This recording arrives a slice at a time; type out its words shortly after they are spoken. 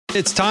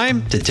It's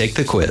time to take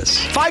the quiz.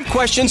 5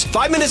 questions,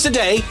 5 minutes a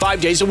day,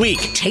 5 days a week.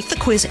 Take the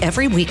quiz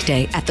every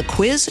weekday at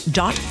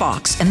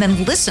thequiz.fox and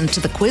then listen to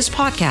the quiz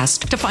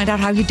podcast to find out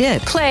how you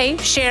did. Play,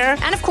 share,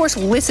 and of course,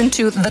 listen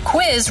to The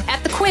Quiz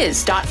at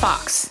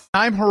thequiz.fox.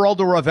 I'm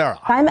Geraldo Rivera.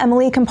 I'm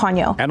Emily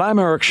Campagno. And I'm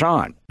Eric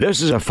Shawn.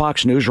 This is a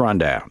Fox News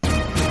Rundown.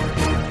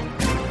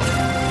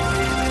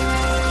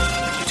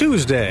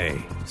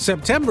 Tuesday,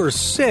 September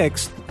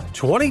 6th,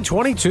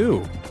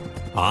 2022.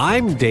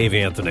 I'm Dave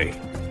Anthony.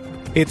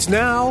 It's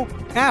now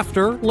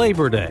after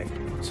Labor Day,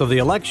 so the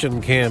election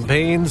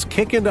campaigns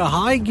kick into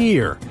high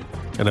gear,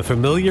 and a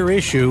familiar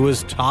issue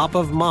is top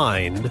of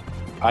mind.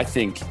 I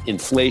think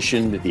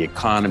inflation, the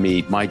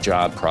economy, my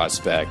job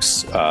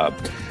prospects,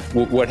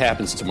 what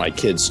happens to my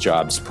kids'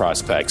 jobs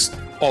prospects,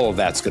 all of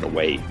that's going to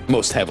weigh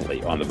most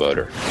heavily on the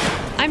voter.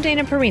 I'm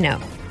Dana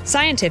Perino.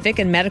 Scientific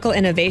and medical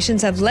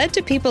innovations have led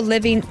to people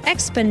living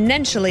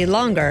exponentially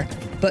longer,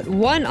 but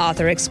one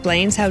author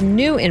explains how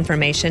new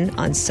information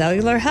on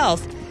cellular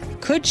health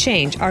could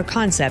change our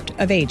concept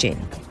of aging.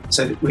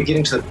 So we're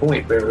getting to the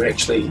point where we're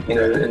actually,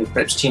 in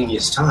perhaps 10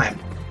 years' time,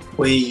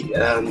 we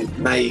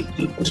may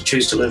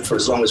choose to live for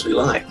as long as we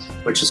like,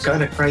 which is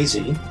kind of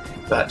crazy,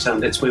 but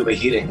that's where we're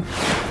heading.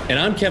 And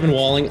I'm Kevin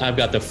Walling. I've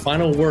got the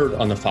final word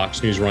on the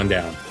Fox News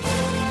Rundown.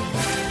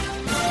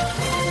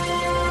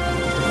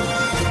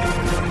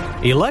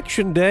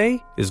 Election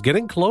Day is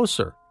getting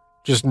closer.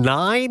 Just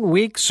 9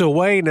 weeks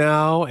away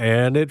now,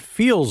 and it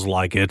feels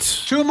like it.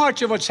 Too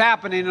much of what's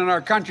happening in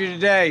our country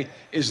today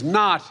is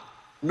not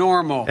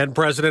normal. And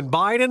President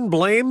Biden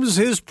blames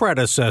his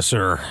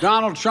predecessor.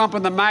 Donald Trump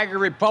and the MAGA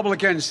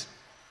Republicans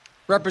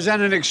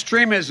represent an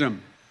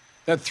extremism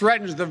that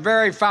threatens the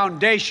very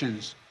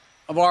foundations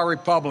of our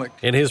republic.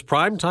 In his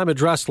primetime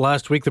address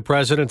last week, the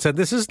president said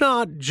this is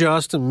not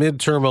just a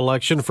midterm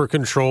election for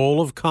control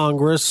of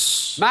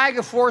Congress.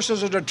 MAGA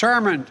forces are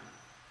determined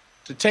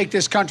to take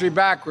this country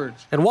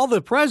backwards. And while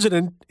the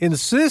president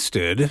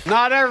insisted...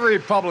 Not every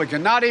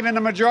Republican, not even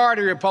the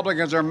majority of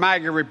Republicans are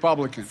MAGA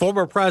Republicans.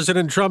 Former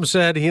President Trump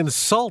said he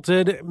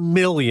insulted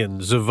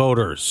millions of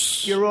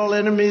voters. You're all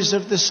enemies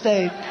of the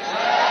state.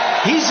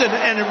 He's an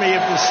enemy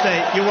of the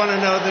state. You want to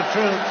know the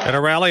truth? At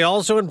a rally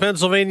also in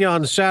Pennsylvania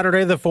on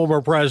Saturday, the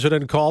former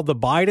president called the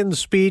Biden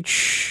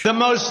speech the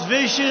most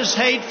vicious,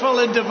 hateful,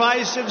 and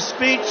divisive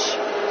speech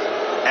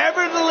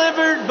ever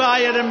delivered by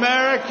an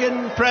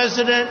American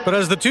president. But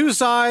as the two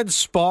sides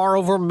spar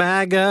over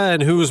MAGA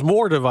and who's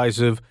more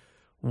divisive,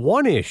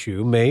 one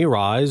issue may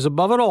rise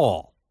above it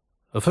all,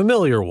 a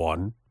familiar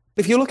one.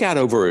 If you look out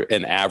over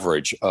an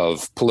average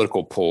of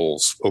political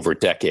polls over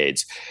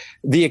decades,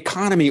 the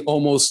economy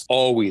almost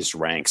always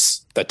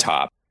ranks the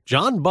top.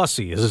 John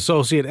Bussey is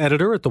associate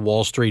editor at the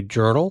Wall Street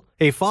Journal,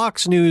 a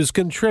Fox News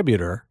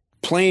contributor.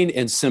 Plain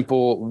and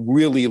simple,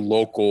 really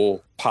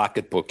local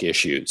pocketbook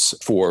issues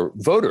for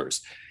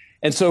voters.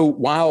 And so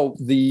while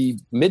the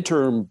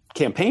midterm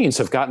campaigns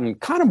have gotten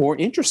kind of more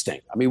interesting,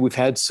 I mean, we've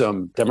had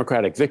some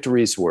Democratic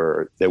victories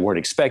where they weren't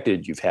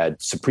expected. You've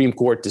had Supreme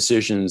Court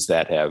decisions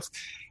that have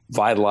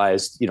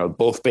vitalized,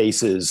 both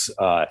bases.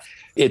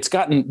 It's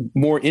gotten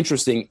more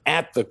interesting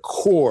at the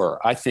core.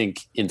 I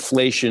think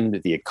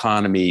inflation, the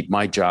economy,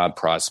 my job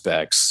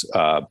prospects,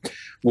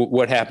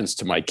 what happens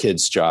to my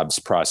kids' jobs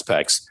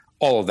prospects,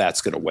 all of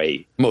that's going to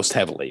weigh most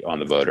heavily on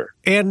the voter.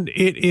 And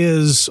it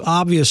is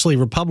obviously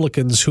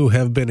Republicans who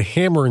have been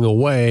hammering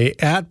away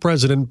at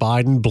President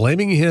Biden,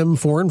 blaming him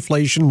for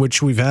inflation,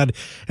 which we've had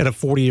at a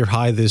 40-year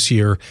high this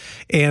year.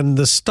 And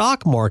the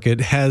stock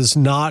market has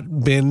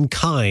not been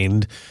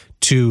kind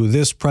to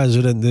this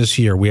president this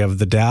year. We have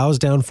the Dow's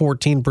down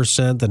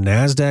 14%, the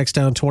NASDAQ's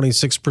down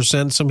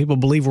 26%. Some people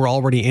believe we're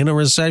already in a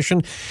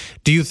recession.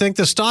 Do you think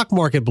the stock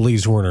market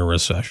believes we're in a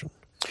recession?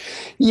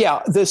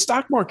 Yeah, the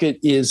stock market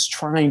is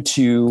trying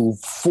to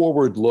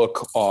forward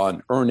look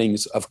on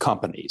earnings of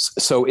companies.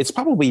 So it's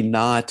probably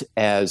not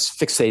as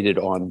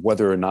fixated on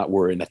whether or not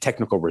we're in a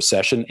technical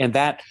recession. And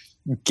that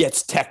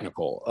gets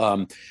technical,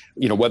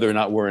 whether or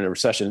not we're in a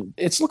recession.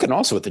 It's looking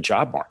also at the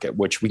job market,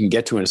 which we can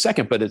get to in a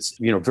second, but it's,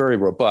 very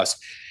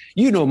robust.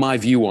 My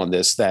view on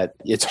this, that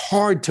it's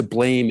hard to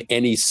blame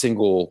any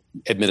single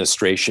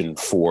administration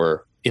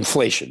for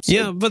inflation. So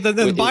yeah, but the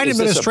Biden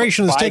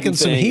administration has taken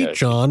some heat,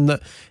 John.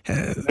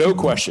 No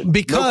question.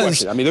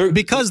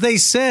 Because they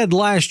said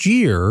last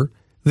year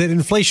that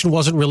inflation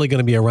wasn't really going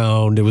to be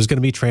around. It was going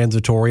to be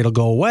transitory. It'll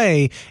go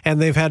away.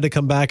 And they've had to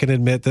come back and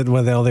admit that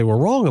they were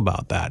wrong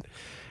about that.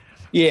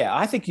 Yeah,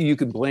 I think you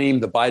could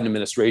blame the Biden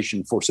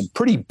administration for some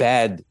pretty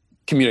bad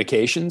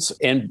communications.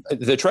 And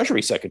the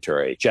Treasury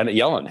Secretary, Janet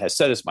Yellen, has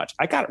said as much.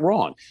 I got it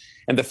wrong.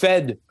 And the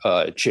Fed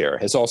chair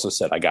has also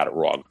said, I got it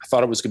wrong. I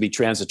thought it was going to be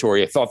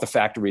transitory. I thought the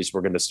factories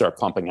were going to start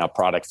pumping out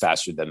product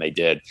faster than they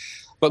did.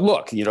 But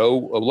look,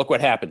 look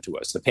what happened to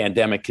us. The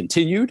pandemic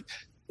continued.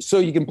 So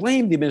you can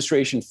blame the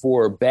administration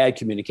for bad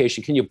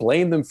communication. Can you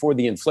blame them for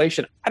the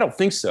inflation? I don't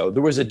think so.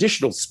 There was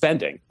additional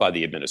spending by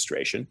the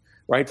administration,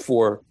 right,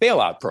 for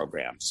bailout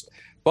programs,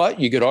 But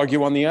you could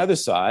argue on the other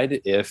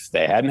side, if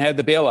they hadn't had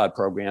the bailout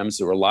programs,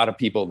 there were a lot of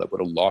people that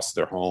would have lost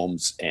their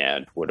homes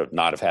and would have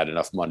not have had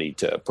enough money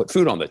to put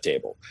food on the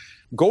table.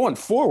 Going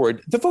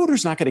forward, the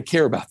voter's not going to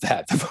care about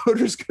that. The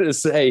voter's going to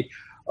say,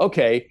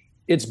 okay,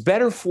 it's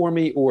better for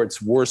me or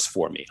it's worse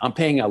for me. I'm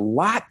paying a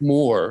lot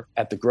more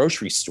at the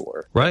grocery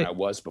store than I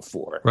was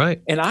before.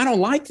 Right. And I don't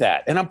like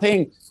that. And I'm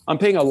paying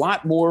a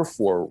lot more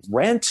for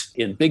rent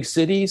in big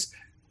cities.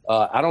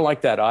 I don't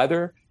like that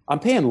either. I'm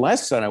paying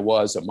less than I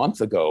was a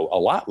month ago, a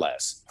lot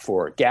less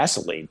for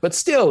gasoline, but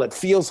still it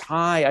feels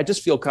high. I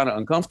just feel kind of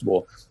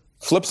uncomfortable.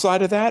 Flip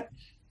side of that,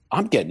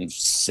 I'm getting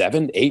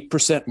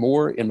 7-8%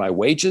 more in my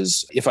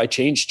wages. If I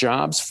change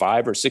jobs,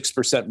 5 or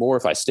 6% more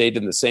if I stayed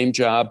in the same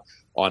job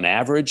on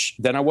average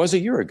than I was a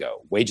year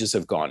ago. Wages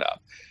have gone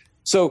up.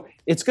 So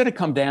it's going to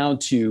come down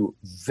to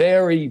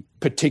very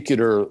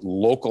particular,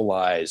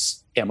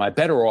 localized, am I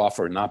better off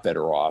or not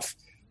better off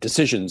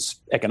decisions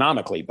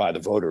economically by the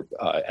voter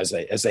as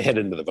they head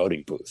into the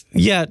voting booth.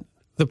 Yet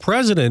the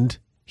president,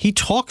 he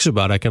talks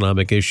about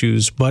economic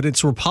issues, but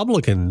it's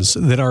Republicans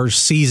that are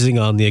seizing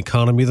on the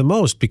economy the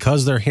most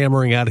because they're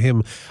hammering at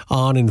him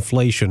on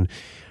inflation.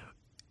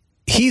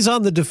 He's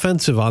on the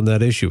defensive on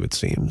that issue, it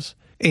seems.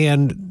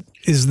 And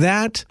is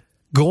that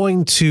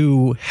going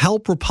to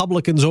help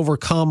Republicans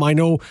overcome? I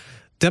know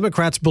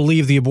Democrats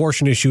believe the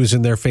abortion issue is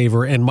in their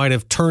favor and might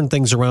have turned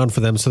things around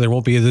for them so there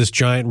won't be this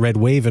giant red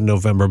wave in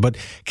November. But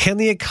can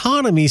the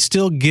economy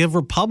still give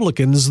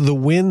Republicans the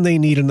win they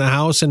need in the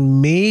House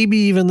and maybe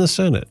even the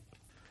Senate?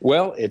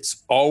 Well,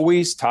 it's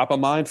always top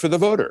of mind for the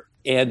voter.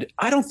 And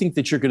I don't think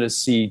that you're going to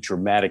see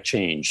dramatic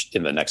change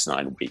in the next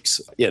 9 weeks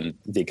in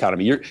the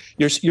economy.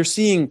 You're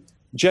seeing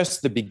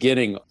just the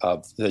beginning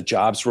of the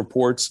jobs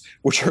reports,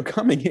 which are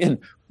coming in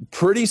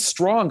pretty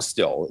strong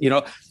still. You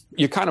know,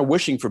 you're kind of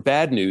wishing for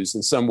bad news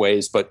in some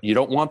ways, but you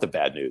don't want the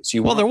bad news.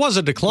 There was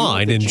a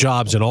decline in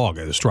jobs in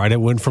August, right? It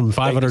went from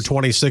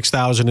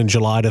 526,000 in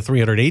July to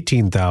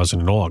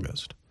 318,000 in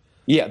August.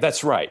 Yeah,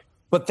 that's right.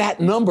 But that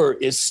number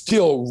is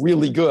still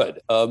really good.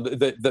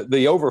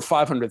 The over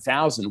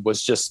 500,000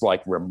 was just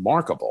like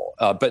remarkable.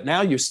 But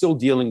now you're still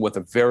dealing with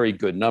a very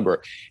good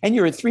number. And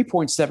you're at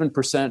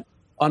 3.7%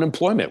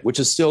 unemployment, which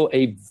is still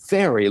a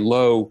very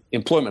low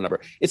employment number.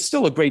 It's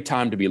still a great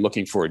time to be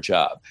looking for a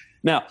job.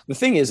 Now, the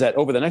thing is that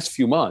over the next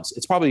few months,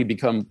 it's probably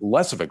become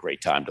less of a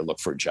great time to look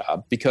for a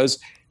job because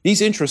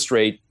these interest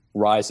rate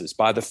rises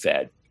by the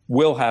Fed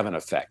will have an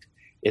effect.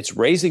 It's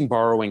raising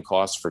borrowing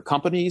costs for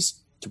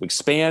companies to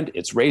expand.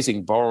 It's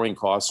raising borrowing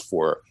costs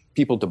for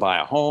people to buy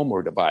a home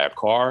or to buy a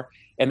car.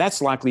 And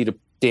that's likely to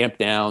damp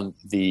down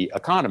the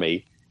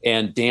economy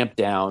and damp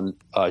down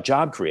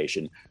job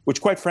creation, which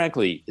quite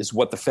frankly is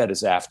what the Fed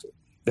is after.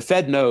 The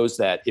Fed knows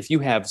that if you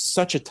have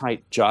such a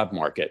tight job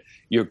market,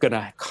 you're going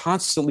to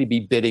constantly be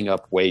bidding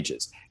up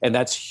wages. And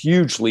that's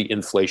hugely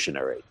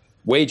inflationary.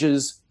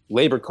 Wages,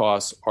 labor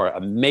costs are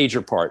a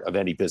major part of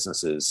any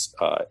business's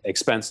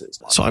expenses.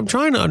 So I'm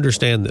trying to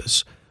understand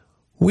this.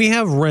 We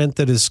have rent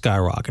that is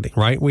skyrocketing,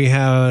 right? We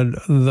had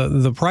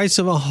the price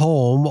of a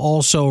home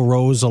also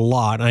rose a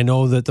lot. I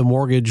know that the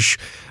mortgage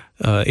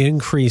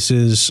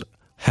increases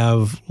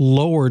have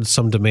lowered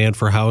some demand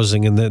for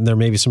housing, and then there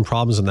may be some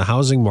problems in the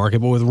housing market.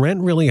 But with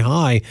rent really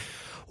high,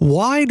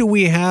 why do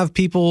we have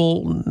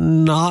people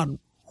not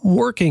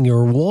working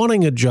or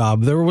wanting a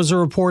job? There was a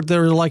report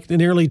there were like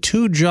nearly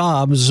 2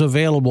 jobs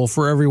available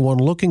for everyone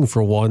looking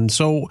for one.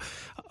 So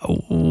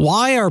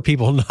why are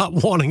people not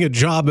wanting a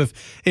job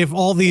if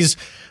all these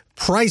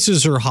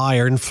prices are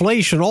higher,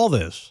 inflation, all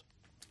this?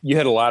 You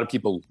had a lot of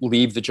people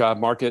leave the job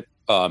market.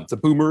 The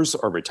boomers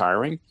are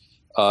retiring.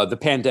 The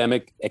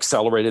pandemic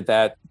accelerated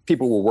that.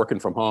 People were working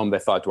from home. They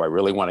thought, do I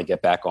really want to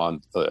get back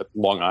on the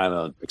Long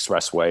Island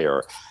Expressway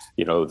or,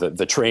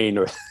 the train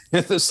or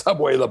the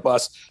subway or the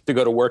bus to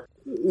go to work?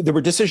 There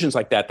were decisions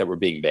like that were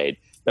being made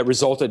that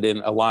resulted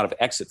in a lot of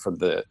exit from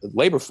the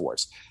labor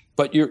force.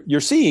 But you're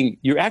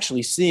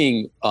actually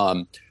seeing,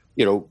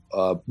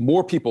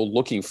 more people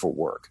looking for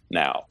work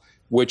now,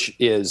 which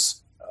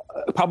is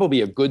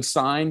probably a good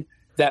sign.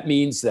 That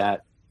means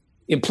that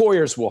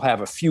employers will have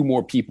a few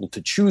more people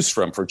to choose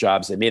from for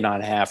jobs. They may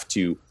not have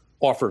to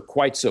offer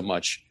quite so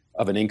much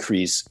of an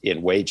increase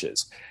in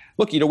wages.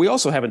 Look, we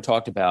also haven't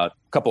talked about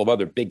a couple of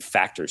other big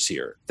factors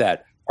here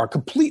that are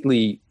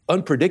completely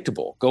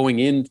unpredictable going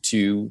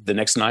into the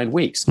next 9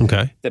 weeks.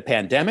 Okay. The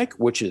pandemic,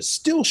 which is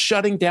still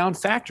shutting down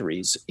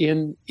factories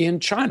in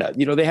China.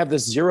 They have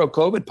this zero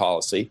COVID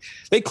policy.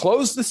 They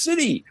close the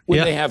city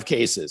when they have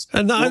cases.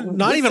 And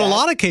not even a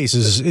lot of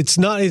cases. It's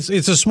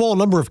a small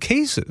number of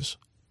cases.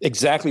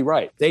 Exactly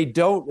right. They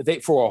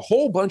for a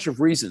whole bunch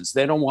of reasons,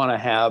 they don't want to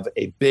have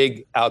a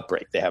big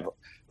outbreak. They have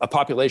a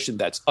population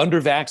that's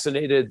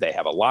under-vaccinated. They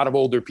have a lot of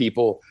older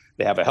people.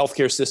 They have a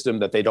healthcare system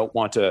that they don't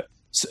want to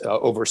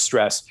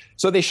overstress.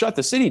 So they shut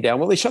the city down.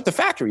 Well, they shut the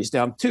factories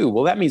down too.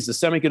 Well, that means the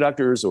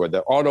semiconductors or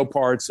the auto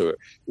parts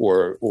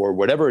or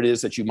whatever it is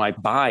that you might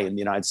buy in the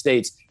United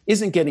States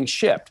isn't getting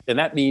shipped. And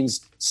that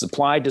means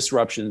supply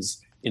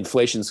disruptions,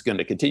 inflation is going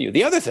to continue.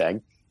 The other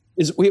thing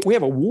is we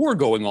have a war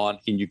going on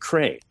in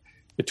Ukraine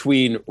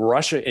between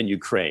Russia and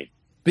Ukraine.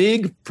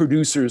 big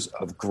producers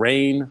of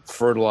grain,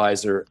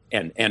 fertilizer,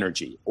 and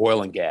energy,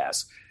 oil and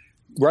gas.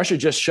 Russia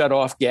just shut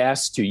off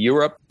gas to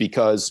Europe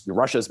because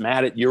Russia's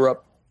mad at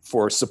Europe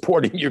for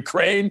supporting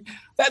Ukraine.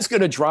 That's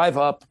going to drive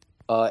up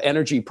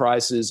energy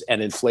prices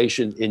and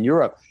inflation in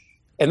Europe.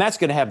 And that's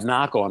going to have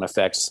knock-on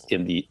effects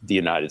in the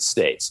United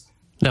States.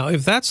 Now,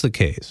 if that's the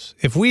case,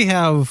 if we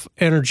have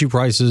energy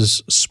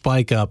prices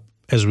spike up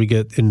as we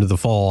get into the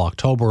fall,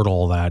 October and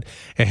all that,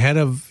 ahead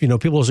of,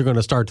 people are going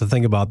to start to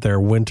think about their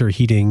winter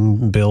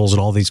heating bills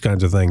and all these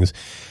kinds of things,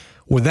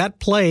 would that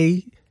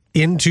play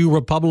into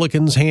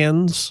Republicans'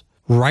 hands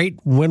right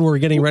when we're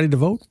getting ready to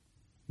vote?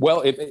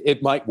 Well,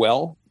 it might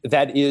well.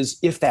 That is,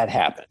 if that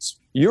happens.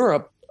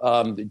 Europe,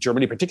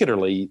 Germany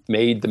particularly,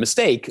 made the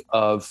mistake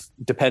of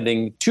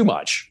depending too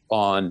much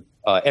on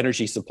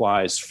energy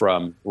supplies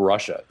from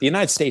Russia. The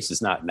United States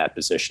is not in that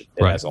position.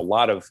 It has a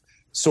lot of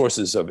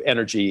sources of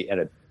energy, and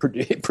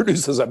it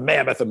produces a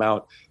mammoth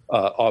amount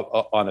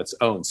on its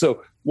own.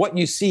 So what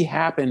you see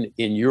happen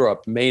in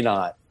Europe may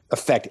not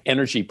affect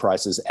energy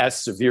prices as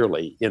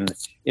severely in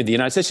the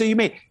United States. So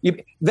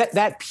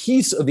that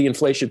piece of the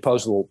inflation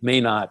puzzle may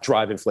not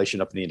drive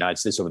inflation up in the United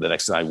States over the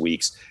next 9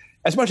 weeks,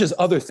 as much as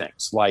other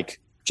things like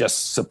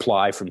just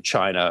supply from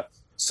China,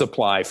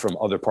 supply from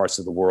other parts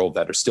of the world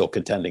that are still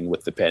contending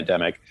with the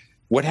pandemic.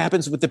 What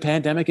happens with the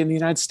pandemic in the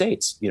United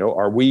States?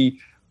 Are we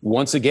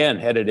once again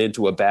headed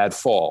into a bad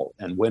fall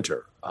and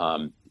winter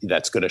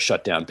that's going to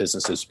shut down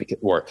businesses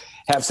or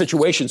have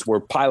situations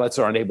where pilots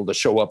aren't able to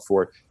show up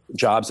for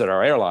jobs at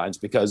our airlines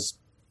because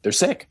they're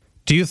sick?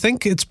 Do you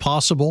think it's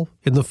possible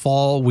in the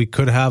fall we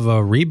could have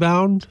a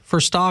rebound for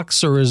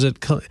stocks, or is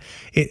it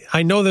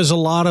I know there's a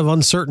lot of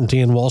uncertainty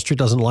and Wall Street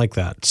doesn't like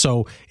that.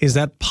 So is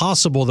that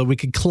possible that we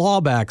could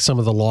claw back some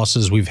of the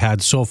losses we've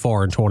had so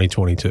far in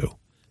 2022?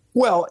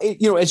 Well,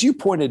 as you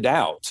pointed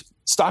out,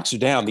 stocks are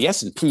down. The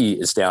S&P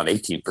is down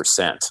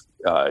 18%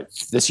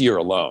 this year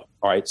alone.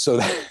 All right. So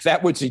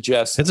that would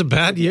suggest it's a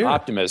bad year.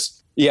 Optimists.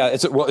 Yeah,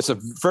 it's a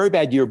very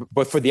bad year.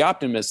 But for the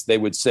optimists, they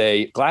would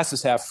say glass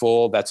is half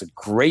full. That's a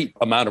great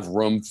amount of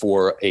room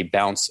for a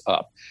bounce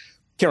up.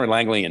 Karen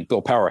Langley and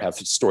Bill Power have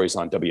stories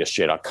on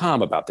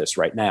WSJ.com about this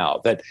right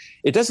now, that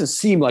it doesn't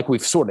seem like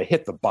we've sort of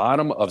hit the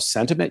bottom of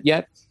sentiment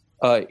yet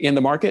in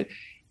the market.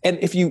 And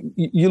if you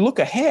look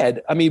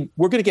ahead, I mean,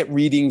 we're going to get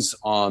readings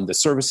on the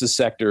services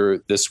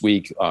sector this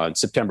week. On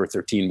September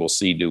 13, we'll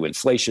see new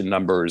inflation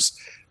numbers.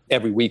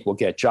 Every week we'll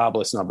get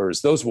jobless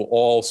numbers. Those will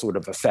all sort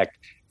of affect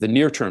the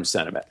near-term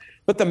sentiment.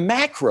 But the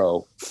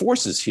macro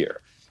forces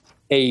here,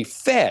 a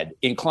Fed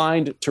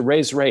inclined to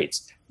raise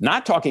rates,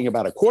 not talking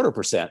about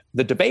 0.25%.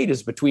 The debate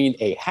is between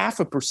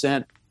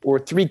 0.5% or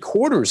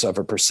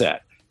 0.75%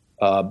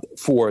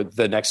 for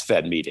the next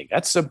Fed meeting.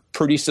 That's a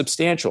pretty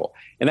substantial.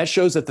 And that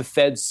shows that the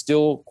Fed's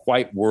still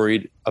quite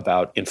worried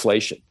about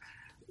inflation.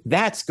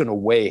 That's going to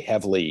weigh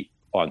heavily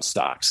on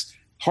stocks.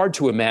 Hard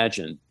to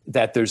imagine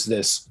that there's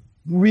this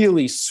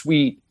really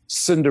sweet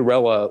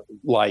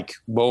Cinderella-like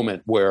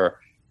moment where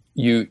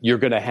you're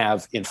going to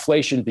have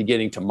inflation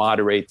beginning to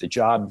moderate, the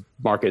job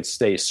market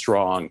stays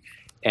strong,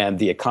 and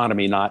the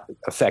economy not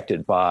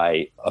affected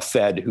by a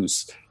Fed who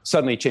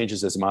suddenly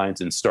changes his mind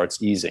and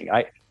starts easing.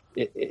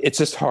 It's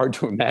just hard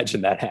to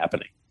imagine that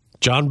happening.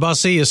 John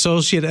Bussey,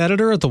 associate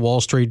editor at the Wall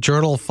Street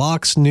Journal,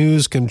 Fox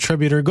News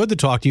contributor. Good to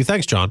talk to you.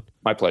 Thanks, John.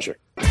 My pleasure.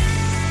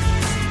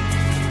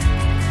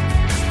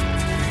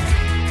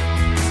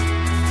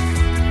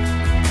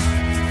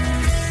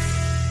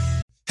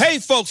 Hey,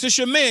 folks, it's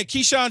your man,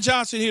 Keyshawn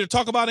Johnson, here to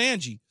talk about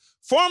Angie,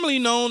 formerly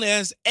known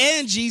as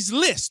Angie's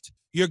List,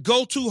 your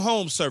go-to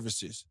home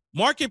services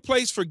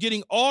marketplace for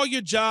getting all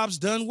your jobs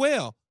done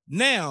well.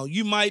 Now,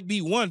 you might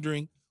be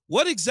wondering,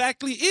 what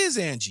exactly is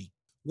Angie?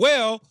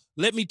 Well,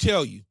 let me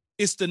tell you,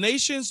 it's the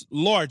nation's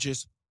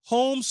largest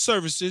home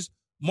services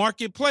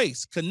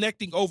marketplace,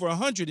 connecting over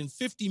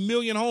 150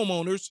 million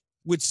homeowners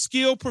with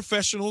skilled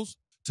professionals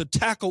to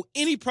tackle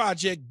any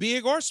project,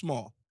 big or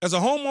small. As a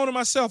homeowner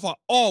myself, I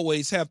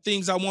always have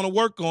things I want to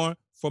work on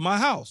for my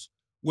house,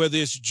 whether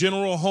it's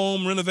general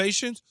home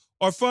renovations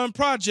or fun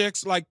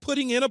projects like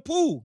putting in a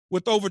pool.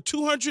 With over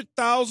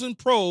 200,000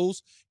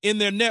 pros in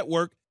their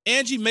network,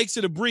 Angie makes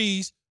it a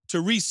breeze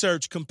to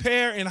research,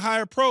 compare, and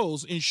hire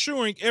pros,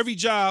 ensuring every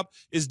job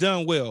is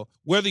done well.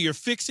 Whether you're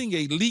fixing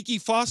a leaky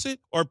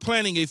faucet or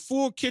planning a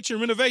full kitchen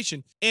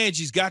renovation,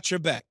 Angie's got your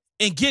back.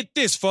 And get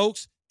this,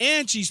 folks.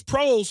 Angie's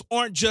pros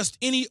aren't just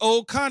any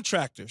old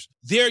contractors.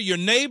 They're your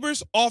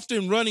neighbors,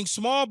 often running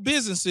small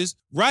businesses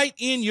right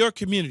in your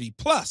community.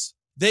 Plus,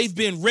 they've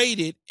been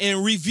rated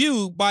and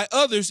reviewed by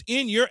others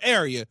in your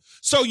area.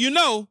 So you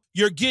know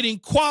you're getting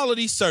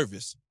quality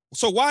service.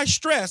 So why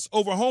stress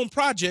over home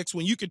projects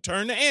when you can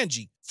turn to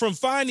Angie? From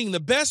finding the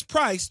best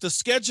price to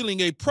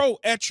scheduling a pro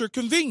at your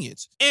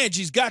convenience,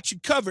 Angie's got you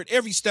covered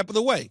every step of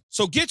the way.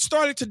 So get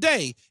started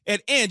today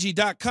at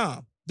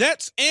Angie.com.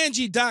 That's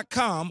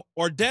Angie.com,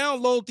 or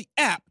download the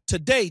app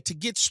today to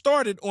get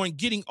started on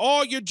getting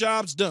all your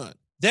jobs done.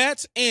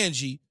 That's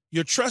Angie,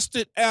 your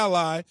trusted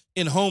ally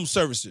in home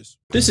services.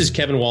 This is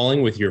Kevin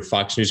Walling with your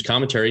Fox News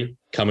commentary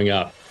coming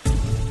up.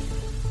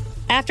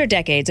 After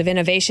decades of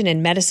innovation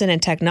in medicine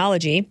and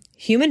technology,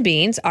 human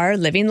beings are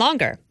living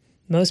longer.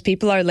 Most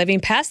people are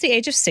living past the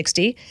age of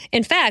 60.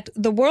 In fact,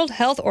 the World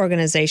Health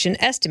Organization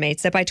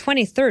estimates that by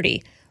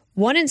 2030,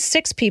 1 in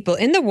 6 people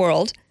in the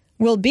world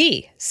will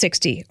be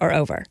 60 or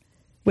over.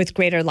 With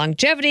greater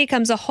longevity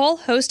comes a whole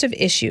host of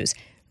issues,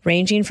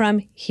 ranging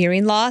from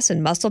hearing loss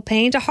and muscle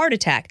pain to heart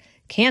attack,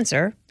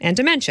 cancer, and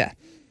dementia.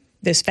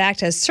 This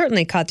fact has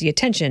certainly caught the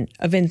attention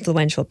of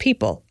influential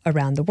people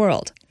around the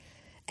world.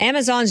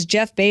 Amazon's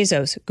Jeff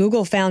Bezos,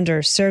 Google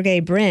founders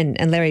Sergey Brin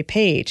and Larry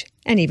Page,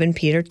 and even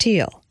Peter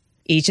Thiel.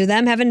 Each of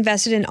them have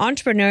invested in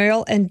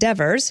entrepreneurial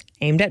endeavors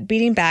aimed at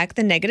beating back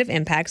the negative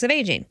impacts of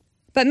aging.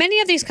 But many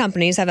of these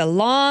companies have a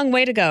long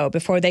way to go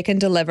before they can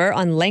deliver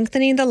on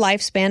lengthening the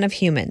lifespan of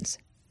humans.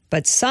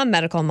 But some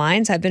medical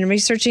minds have been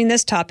researching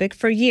this topic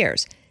for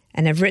years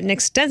and have written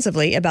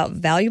extensively about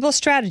valuable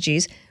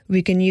strategies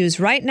we can use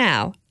right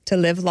now to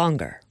live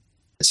longer.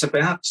 It's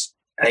about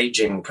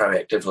aging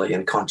proactively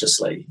and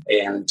consciously,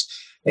 and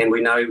we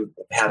know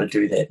how to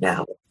do that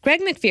now. Greg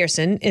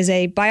McPherson is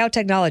a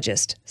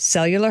biotechnologist,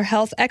 cellular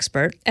health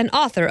expert, and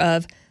author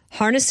of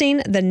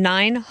Harnessing the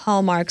 9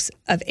 Hallmarks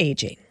of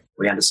Aging.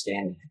 We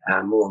understand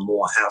more and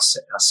more how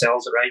our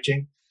cells are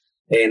aging,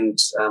 and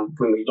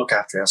when we look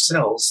after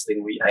ourselves,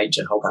 then we age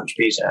a whole bunch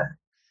better.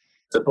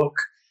 The book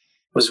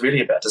was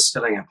really about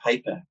distilling a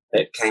paper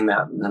that came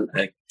out in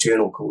a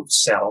journal called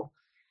Cell,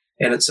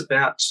 and it's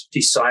about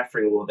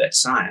deciphering all that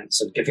science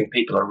and giving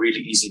people a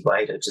really easy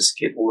way to just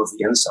get all of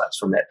the insights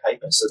from that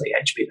paper so they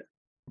age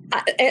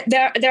better.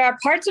 There are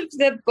parts of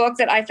the book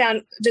that I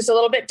found just a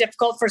little bit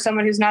difficult for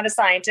someone who's not a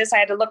scientist. I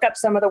had to look up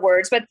some of the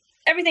words, but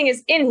everything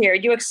is in here.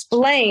 You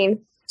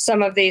explain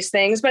some of these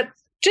things, but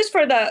just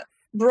for the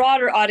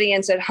broader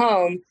audience at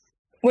home,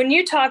 when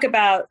you talk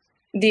about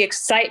the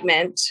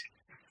excitement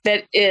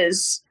that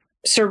is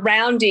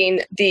surrounding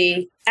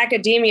the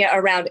academia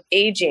around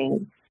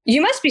aging, you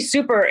must be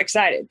super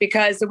excited,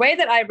 because the way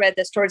that I read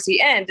this towards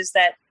the end is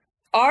that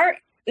our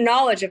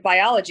knowledge of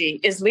biology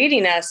is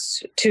leading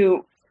us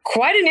to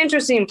quite an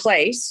interesting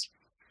place.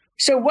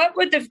 So what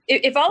would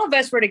if all of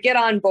us were to get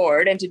on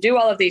board and to do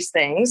all of these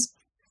things,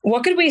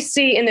 what could we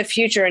see in the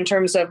future in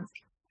terms of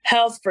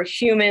health for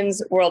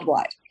humans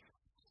worldwide?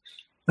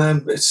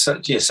 It's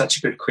such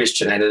a good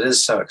question, and it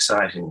is so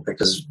exciting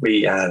because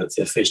we are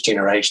the first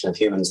generation of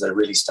humans that are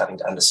really starting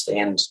to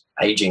understand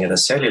aging at a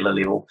cellular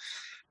level.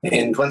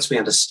 And once we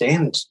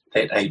understand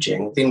that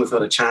aging, then we've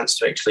got a chance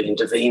to actually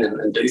intervene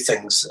and do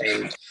things,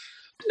 and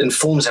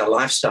informs our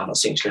lifestyle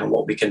essentially on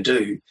what we can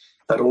do.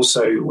 But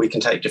also we can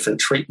take different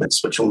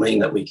treatments, which will mean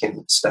that we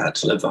can start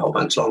to live a whole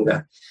bunch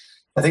longer.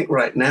 I think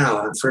right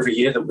now, for every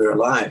year that we're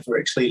alive, we're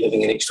actually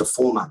living an extra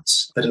 4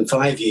 months. But in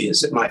 5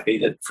 years, it might be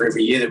that for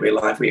every year that we're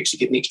alive, we actually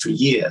get an extra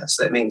year.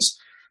 So that means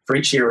for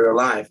each year we're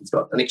alive, we've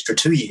got an extra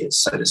 2 years,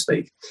 so to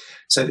speak.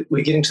 So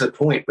we're getting to the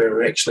point where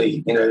we're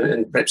actually,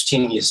 in perhaps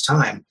 10 years'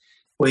 time,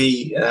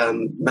 we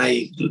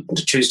may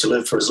choose to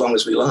live for as long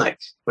as we like,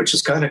 which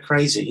is kind of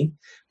crazy,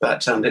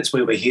 but that's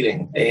where we're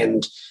heading.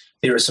 And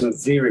there are some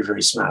very,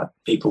 very smart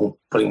people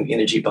putting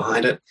energy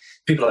behind it.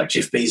 People like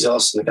Jeff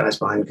Bezos and the guys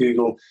behind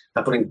Google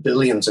are putting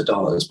billions of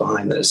dollars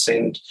behind this.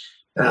 And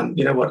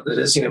you know what it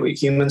is? We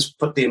humans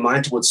put their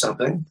mind towards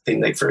something, then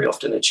they very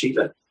often achieve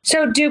it.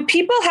 So do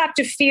people have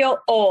to feel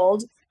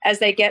old as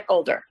they get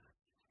older?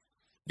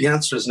 The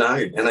answer is no.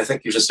 And I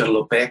think you've just got to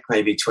look back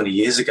maybe 20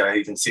 years ago,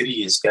 even 30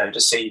 years ago,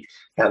 to see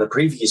how the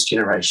previous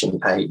generation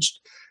aged.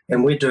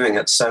 And we're doing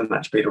it so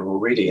much better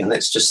already. And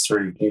that's just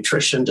through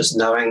nutrition, just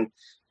knowing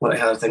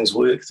how things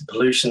work, the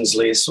pollution's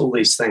less, all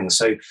these things.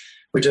 So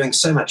we're doing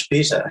so much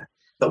better,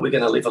 but we're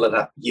going to level it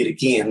up yet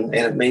again.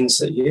 And it means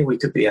that, we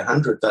could be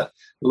 100, but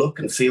look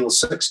and feel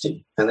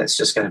 60. And that's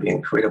just going to be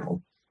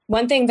incredible.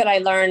 One thing that I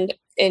learned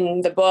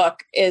in the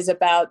book is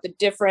about the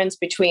difference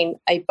between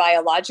a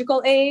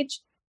biological age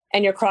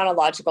and your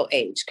chronological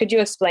age. Could you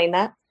explain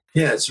that?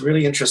 Yeah, it's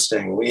really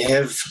interesting. We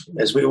have,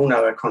 as we all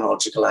know, our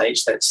chronological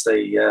age. That's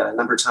the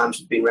number of times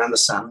we've been around the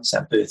sun. It's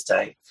our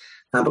birthday.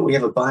 But we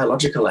have a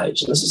biological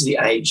age, and this is the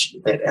age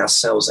that our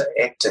cells are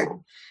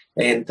acting.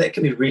 And that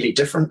can be really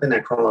different than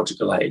our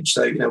chronological age.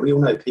 So, we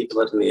all know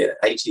people in their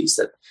 80s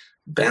that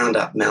bound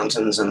up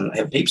mountains and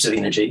have heaps of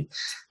energy.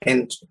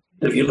 And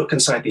if you look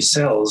inside their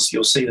cells,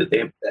 you'll see that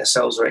their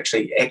cells are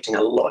actually acting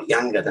a lot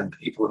younger than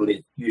people in their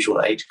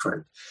usual age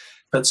group.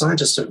 But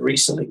scientists have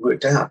recently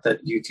worked out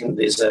that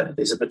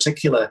there's a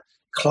particular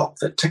clock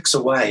that ticks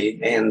away,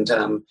 and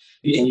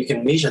you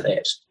can measure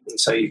that. And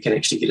so you can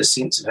actually get a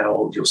sense of how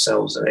old your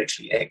cells are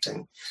actually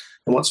acting.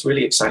 And what's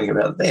really exciting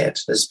about that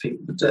is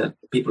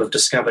people have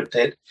discovered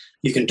that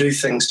you can do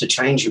things to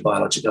change your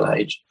biological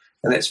age.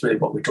 And that's really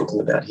what we're talking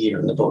about here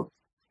in the book.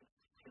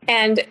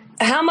 And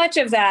how much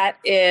of that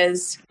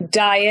is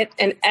diet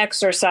and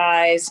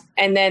exercise,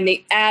 and then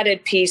the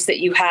added piece that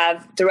you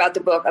have throughout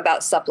the book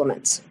about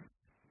supplements?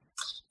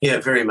 Yeah,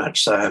 very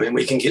much so. I mean,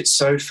 we can get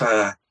so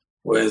far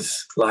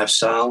with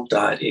lifestyle,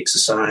 diet,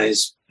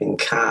 exercise, being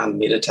calm,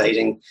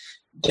 meditating,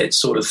 that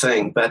sort of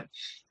thing. But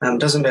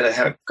Doesn't matter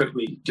how good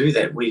we do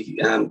that, we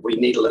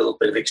need a little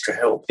bit of extra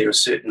help. There are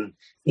certain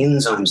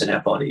enzymes in our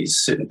bodies,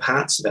 certain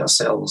parts of our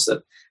cells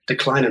that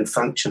decline in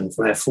function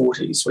from our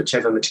 40s, which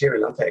have a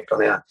material impact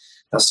on our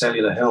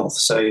cellular health.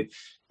 So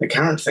the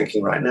current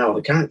thinking right now,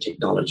 the current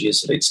technology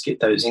is let's get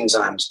those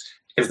enzymes,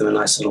 give them a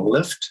nice little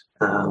lift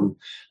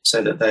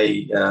so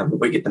that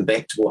we get them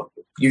back to what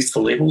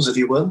youthful levels, if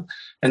you will.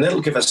 And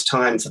that'll give us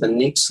time for the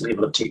next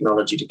level of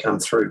technology to come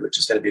through, which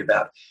is going to be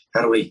about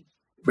how do we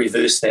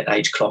reverse that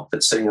age clock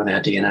that's sitting on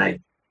our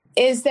DNA.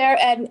 Is there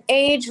an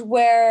age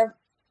where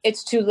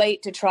it's too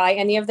late to try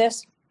any of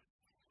this?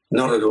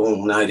 Not at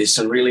all, no. There's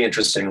some really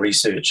interesting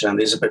research.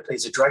 There's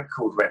a drug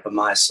called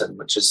rapamycin,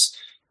 which is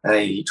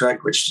a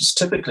drug which is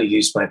typically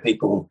used by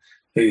people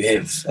who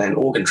have an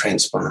organ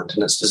transplant,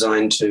 and it's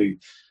designed to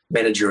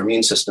manage your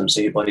immune system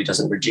so your body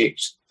doesn't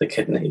reject the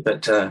kidney.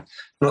 But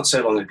not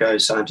so long ago,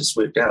 scientists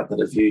worked out that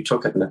if you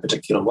took it in a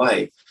particular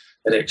way,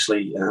 it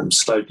actually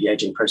slowed the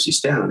aging process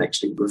down and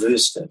actually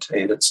reversed it.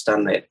 And it's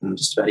done that in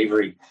just about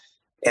every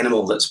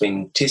animal that's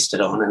been tested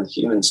on, and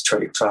humans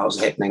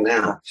trials are happening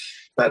now.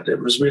 But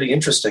it was really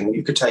interesting.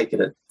 You could take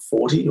it at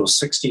 40 or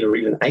 60 or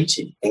even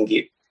 80 and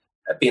get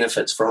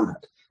benefits from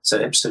it.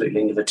 So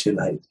absolutely never too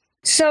late.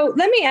 So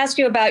let me ask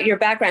you about your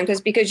background,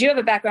 because you have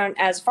a background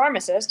as a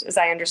pharmacist, as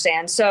I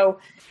understand. So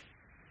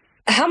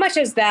how much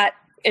has that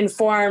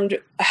informed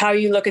how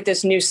you look at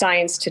this new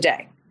science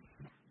today?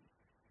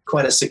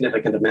 Quite a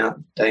significant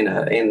amount,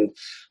 Dana. And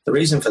the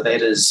reason for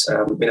that is,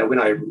 when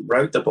I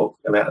wrote the book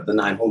about the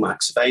 9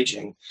 hallmarks of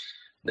aging,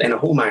 and a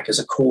hallmark is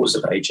a cause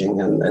of aging,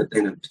 and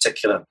in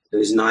particular,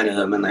 there's 9 of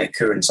them and they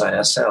occur inside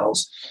our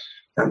cells.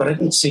 But I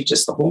didn't see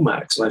just the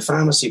hallmarks. My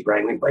pharmacy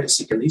brain went, wait a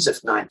second, these are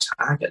 9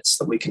 targets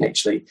that we can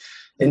actually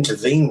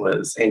intervene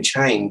with and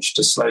change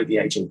to slow the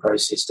aging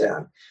process down.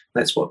 And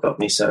that's what got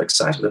me so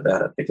excited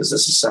about it, because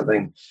this is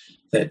something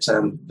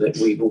that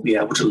we will be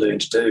able to learn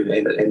to do,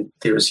 and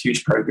there is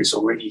huge progress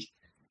already.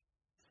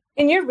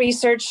 In your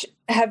research,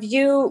 have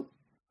you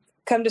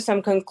come to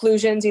some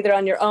conclusions, either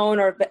on your own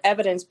or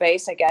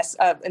evidence-based, I guess,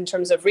 in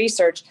terms of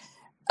research,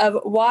 of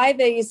why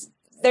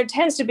there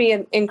tends to be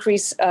an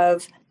increase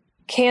of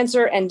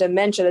cancer and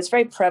dementia that's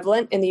very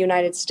prevalent in the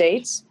United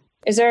States?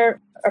 Is there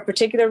a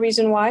particular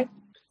reason why?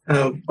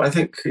 I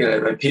think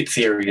my pet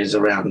theory is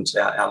around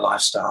our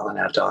lifestyle and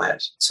our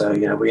diet. So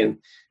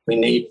we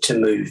need to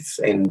move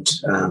and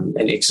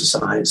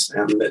exercise,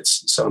 and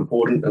that's so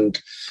important. And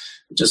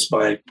just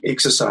by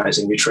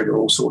exercising, you trigger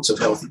all sorts of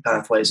healthy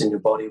pathways in your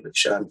body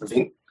which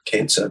prevent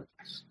cancer.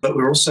 But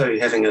we're also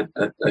having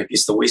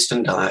the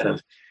Western diet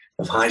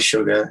of high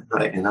sugar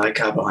and high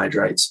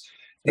carbohydrates.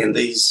 And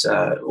these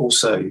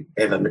also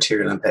have a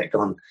material impact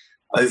on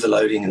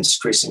overloading and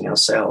stressing our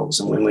cells.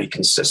 And when we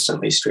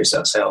consistently stress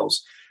our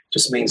cells,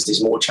 just means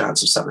there's more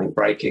chance of something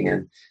breaking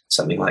and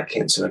something like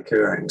cancer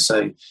occurring.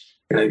 So,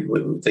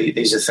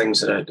 these are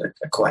things that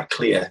are quite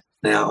clear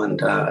now.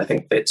 And I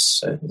think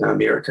that's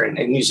America and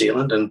New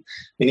Zealand and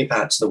many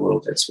parts of the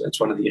world, it's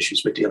one of the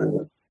issues we're dealing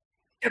with.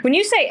 When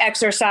you say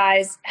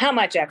exercise, how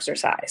much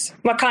exercise?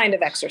 What kind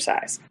of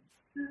exercise?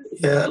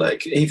 Yeah,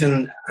 like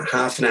even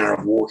half an hour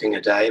of walking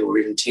a day or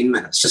even 10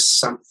 minutes, just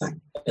something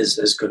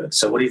is good.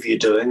 So whatever you're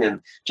doing, and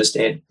just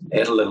add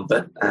a little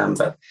bit,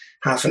 but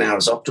half an hour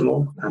is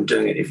optimal. I'm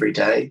doing it every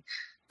day.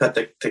 But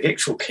the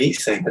actual key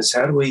thing is,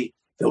 how do we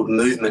build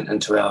movement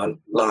into our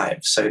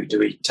lives? So do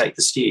we take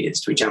the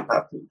stairs? Do we jump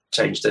up and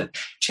change the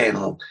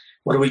channel?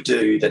 What do we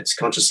do that's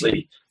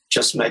consciously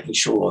just making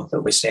sure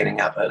that we're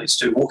standing up? Let's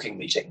do walking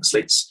meetings.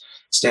 Let's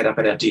stand up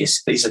at our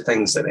desk. These are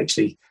things that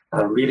actually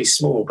are really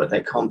small, but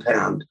they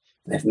compound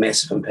and have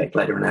massive impact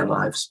later in our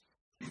lives.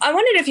 I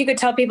wondered if you could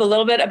tell people a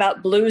little bit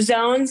about blue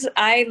zones.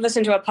 I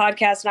listened to a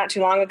podcast not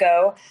too long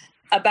ago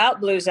about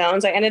blue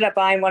zones. I ended up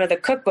buying one of the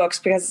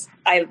cookbooks because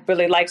I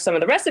really liked some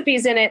of the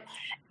recipes in it.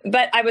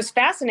 But I was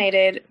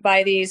fascinated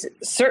by these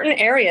certain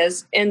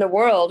areas in the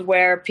world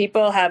where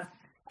people have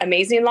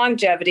amazing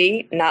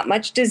longevity, not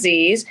much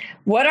disease.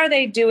 What are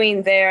they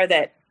doing there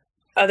that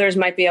others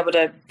might be able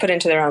to put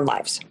into their own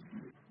lives?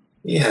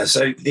 Yeah,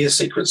 so their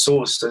secret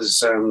sauce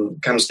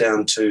comes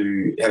down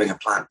to having a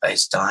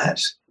plant-based diet.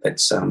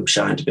 It's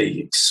shown to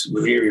be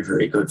very,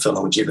 very good for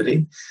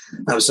longevity.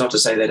 It's not to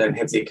say they don't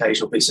have the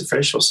occasional piece of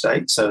fish or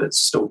steak, so it's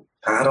still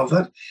part of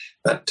it,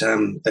 but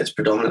that's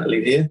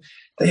predominantly there.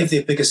 They have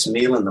their biggest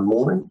meal in the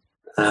morning,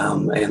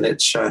 and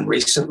that's shown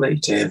recently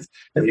to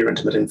have your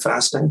intermittent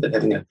fasting, but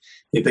having your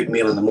big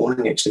meal in the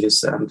morning actually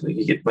is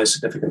you get most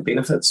significant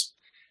benefits.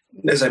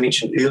 As I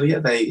mentioned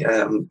earlier,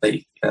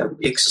 they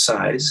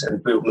exercise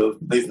and build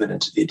movement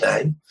into their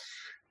day.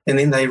 And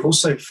then they're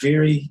also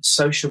very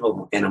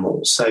sociable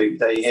animals. So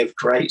they have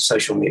great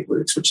social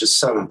networks, which is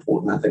so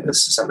important. I think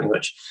this is something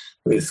which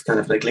we've kind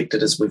of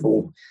neglected as we've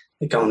all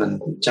gone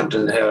and jumped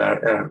into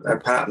our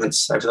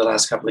apartments over the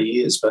last couple of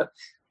years. But,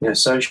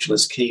 social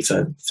is key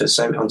on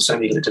so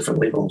many different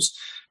levels.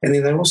 And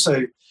then they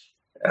also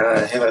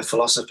have a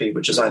philosophy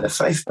which is either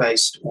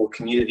faith-based or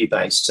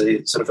community-based. So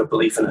there's sort of a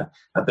belief in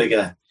a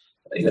bigger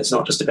it's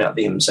not just about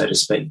them, so to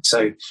speak.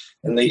 So,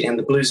 and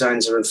the blue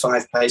zones are in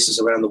 5 places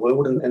around the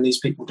world, and these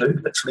people do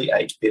literally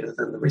age better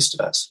than the rest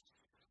of us.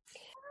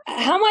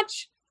 How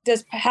much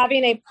does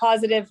having a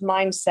positive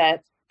mindset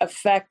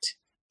affect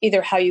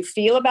either how you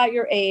feel about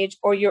your age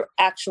or your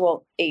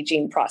actual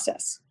aging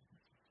process?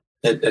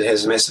 It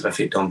has a massive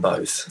effect on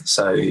both.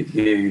 So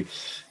you,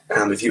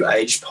 if you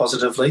age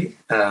positively,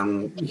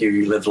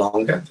 you live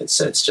longer. It's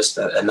just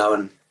a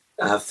known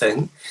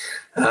thing.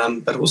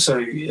 But also,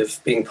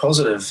 if being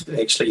positive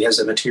actually has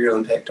a material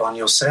impact on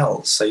your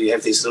cells. So you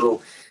have these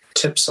little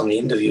tips on the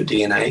end of your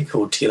DNA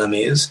called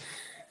telomeres,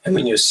 and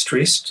when you're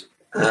stressed,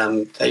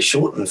 they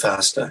shorten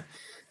faster.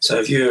 So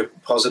if you're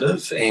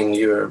positive and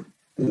you're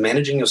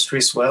managing your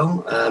stress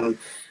well,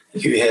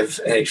 you have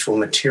actual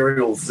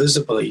material,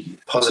 visibly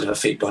positive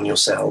effect on your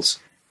cells.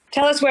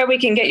 Tell us where we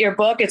can get your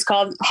book. It's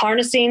called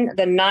Harnessing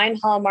the 9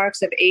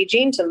 Hallmarks of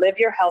Aging to Live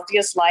Your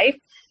Healthiest Life.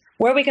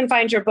 Where we can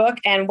find your book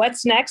and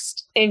what's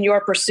next in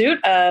your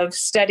pursuit of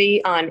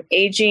study on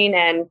aging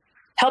and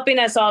helping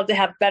us all to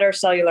have better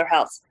cellular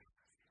health.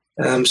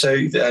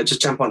 So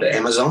just jump onto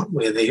Amazon.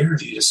 We're there.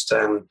 If you just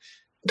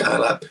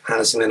dial up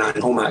Harnessing the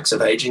 9 Hallmarks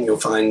of Aging, you'll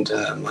find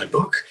my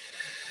book.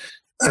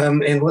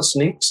 And what's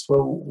next?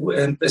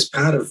 Well, as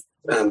part of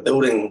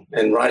building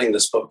and writing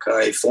this book,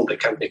 I formed a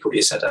company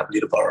called SAW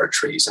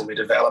Laboratories, and we're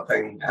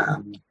developing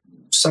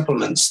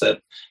supplements that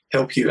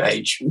help you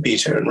age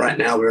better. And right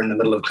now we're in the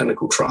middle of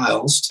clinical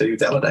trials to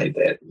validate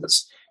that.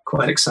 It's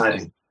quite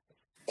exciting.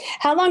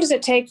 How long does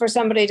it take for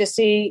somebody to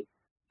see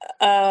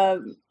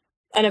an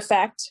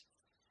effect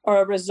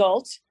or a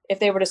result if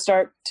they were to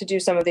start to do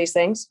some of these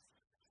things?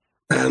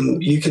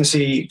 You can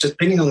see,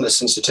 depending on the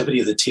sensitivity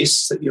of the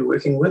tests that you're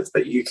working with,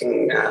 but you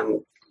can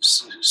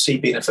see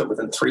benefit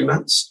within 3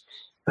 months.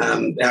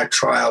 Our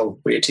trial,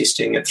 we're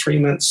testing at 3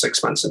 months,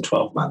 6 months, and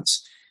 12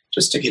 months,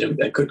 just to get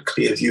a good,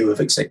 clear view of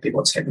exactly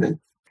what's happening.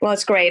 Well,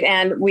 it's great.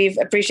 And we've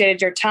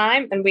appreciated your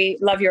time, and we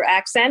love your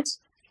accent,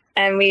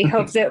 and we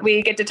hope that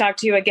we get to talk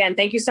to you again.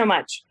 Thank you so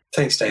much.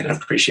 Thanks, Dana. I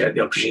appreciate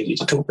the opportunity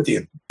to talk with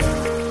you.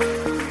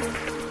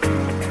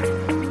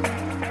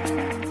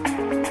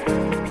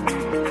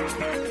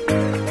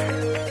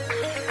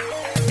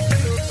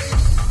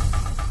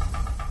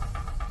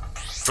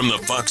 From the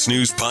Fox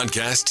News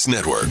Podcasts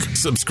Network,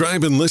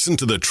 subscribe and listen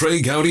to the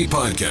Trey Gowdy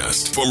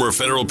Podcast. Former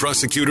federal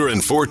prosecutor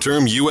and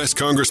 4-term U.S.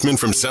 Congressman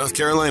from South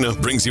Carolina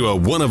brings you a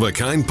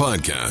one-of-a-kind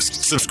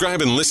podcast.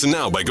 Subscribe and listen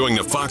now by going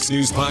to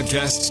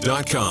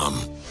foxnewspodcasts.com.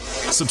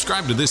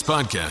 Subscribe to this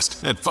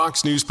podcast at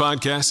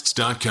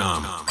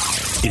foxnewspodcasts.com.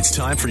 It's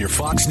time for your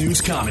Fox News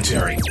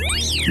commentary.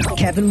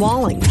 Kevin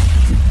Walling.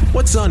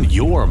 What's on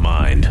your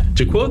mind?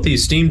 To quote the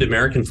esteemed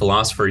American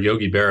philosopher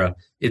Yogi Berra,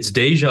 it's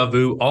deja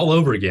vu all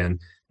over again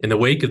in the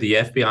wake of the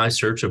FBI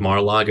search of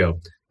Mar-a-Lago,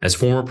 as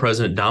former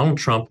President Donald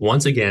Trump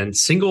once again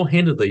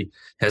single-handedly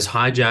has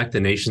hijacked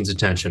the nation's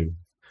attention.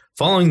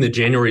 Following the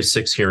January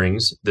 6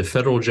 hearings, the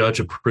federal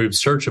judge approved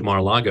search of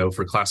Mar-a-Lago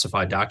for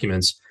classified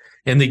documents,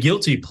 and the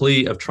guilty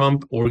plea of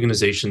Trump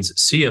Organization's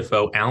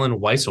CFO Alan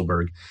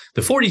Weisselberg,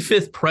 the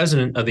 45th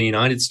president of the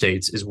United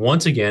States is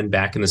once again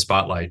back in the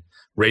spotlight,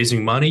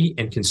 raising money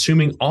and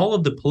consuming all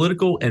of the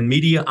political and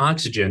media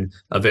oxygen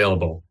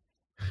available.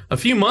 A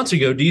few months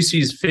ago,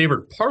 DC's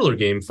favorite parlor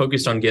game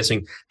focused on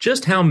guessing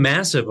just how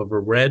massive of a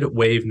red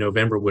wave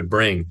November would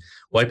bring,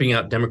 wiping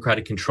out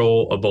Democratic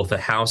control of both the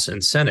House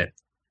and Senate.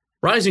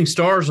 Rising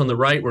stars on the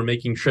right were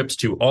making trips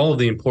to all of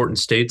the important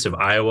states of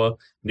Iowa,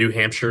 New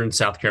Hampshire, and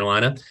South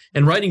Carolina,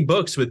 and writing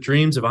books with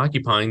dreams of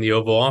occupying the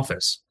Oval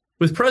Office.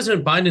 With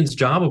President Biden's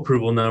job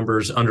approval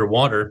numbers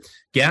underwater,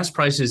 gas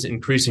prices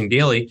increasing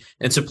daily,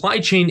 and supply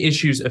chain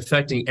issues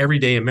affecting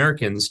everyday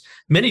Americans,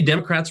 many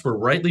Democrats were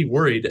rightly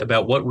worried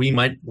about what we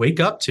might wake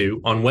up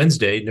to on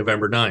Wednesday,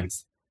 November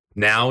 9th.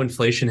 Now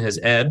inflation has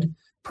ebbed,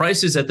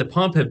 prices at the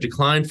pump have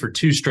declined for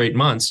 2 straight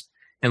months,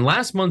 and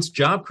last month's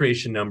job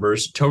creation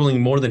numbers, totaling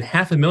more than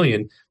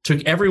 500,000,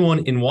 took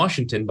everyone in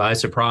Washington by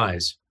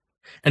surprise.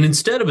 And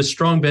instead of a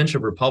strong bench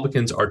of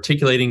Republicans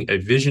articulating a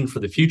vision for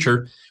the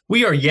future,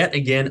 we are yet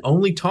again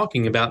only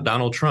talking about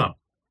Donald Trump.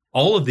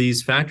 All of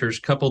these factors,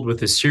 coupled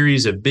with a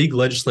series of big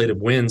legislative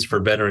wins for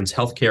veterans'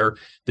 health care,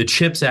 the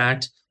CHIPS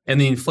Act, and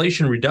the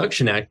Inflation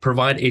Reduction Act,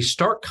 provide a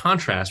stark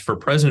contrast for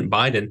President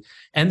Biden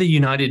and the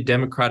United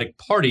Democratic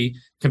Party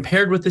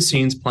compared with the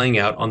scenes playing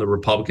out on the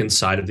Republican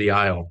side of the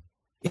aisle.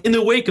 In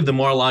the wake of the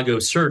Mar-a-Lago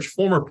search,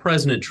 former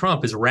President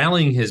Trump is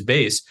rallying his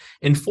base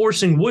and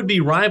forcing would-be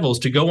rivals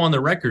to go on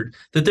the record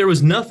that there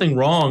was nothing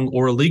wrong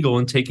or illegal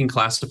in taking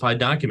classified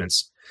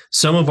documents,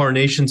 some of our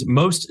nation's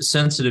most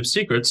sensitive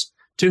secrets,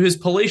 to his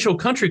palatial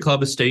country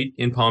club estate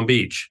in Palm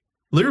Beach.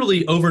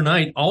 Literally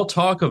overnight, all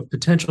talk of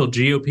potential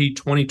GOP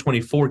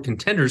 2024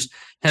 contenders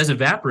has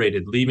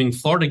evaporated, leaving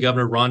Florida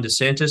Governor Ron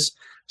DeSantis,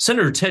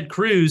 Senator Ted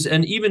Cruz,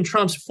 and even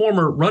Trump's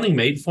former running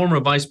mate, former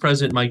Vice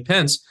President Mike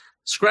Pence,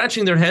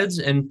 scratching their heads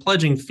and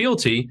pledging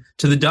fealty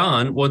to the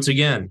Don once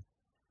again.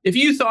 If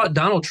you thought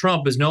Donald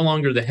Trump is no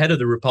longer the head of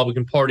the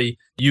Republican Party,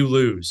 you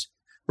lose.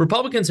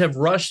 Republicans have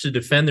rushed to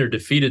defend their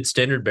defeated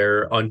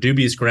standard-bearer on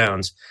dubious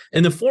grounds,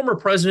 and the former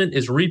president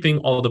is reaping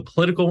all the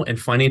political and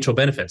financial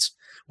benefits,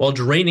 while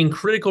draining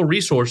critical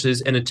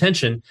resources and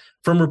attention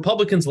from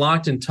Republicans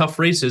locked in tough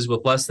races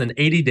with less than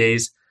 80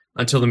 days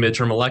until the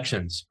midterm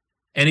elections.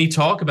 Any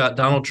talk about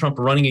Donald Trump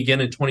running again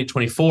in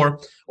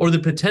 2024 or the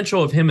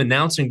potential of him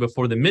announcing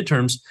before the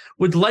midterms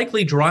would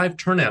likely drive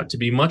turnout to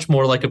be much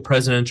more like a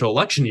presidential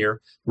election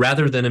year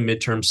rather than a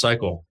midterm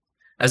cycle.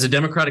 As a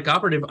Democratic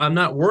operative, I'm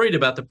not worried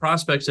about the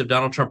prospects of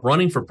Donald Trump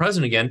running for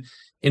president again.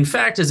 In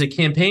fact, as a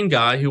campaign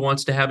guy who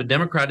wants to have a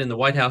Democrat in the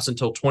White House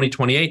until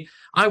 2028,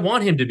 I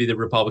want him to be the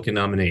Republican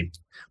nominee.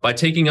 By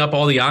taking up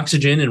all the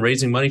oxygen and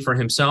raising money for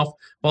himself,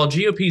 while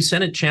GOP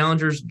Senate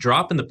challengers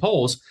drop in the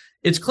polls,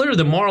 it's clear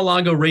the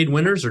Mar-a-Lago raid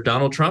winners are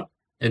Donald Trump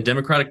and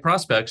Democratic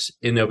prospects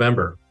in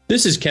November.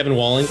 This is Kevin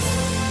Walling.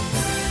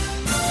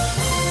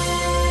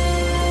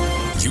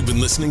 You've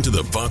been listening to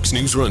the Fox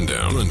News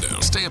Rundown.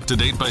 Stay up to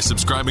date by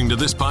subscribing to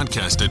this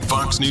podcast at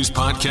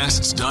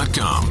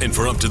foxnewspodcasts.com. And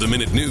for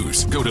up-to-the-minute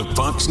news, go to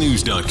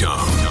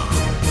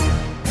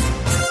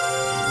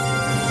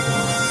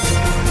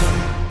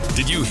foxnews.com.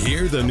 Did you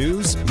hear the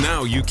news?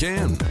 Now you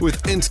can.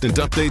 With instant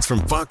updates from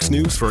Fox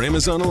News for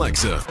Amazon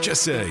Alexa.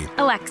 Just say,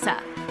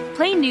 Alexa,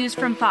 play news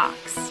from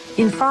Fox.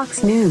 In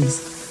Fox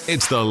News.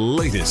 It's the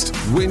latest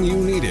when you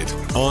need it,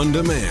 on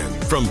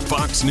demand, from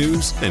Fox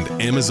News and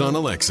Amazon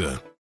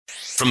Alexa.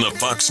 From the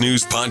Fox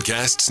News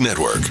Podcasts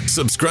Network,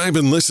 subscribe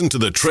and listen to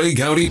the Trey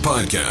Gowdy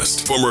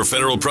Podcast. Former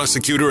federal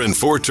prosecutor and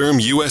 4-term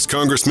U.S.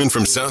 Congressman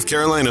from South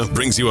Carolina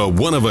brings you a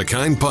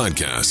one-of-a-kind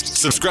podcast.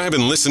 Subscribe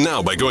and listen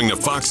now by going to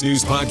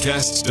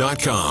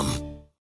foxnewspodcasts.com.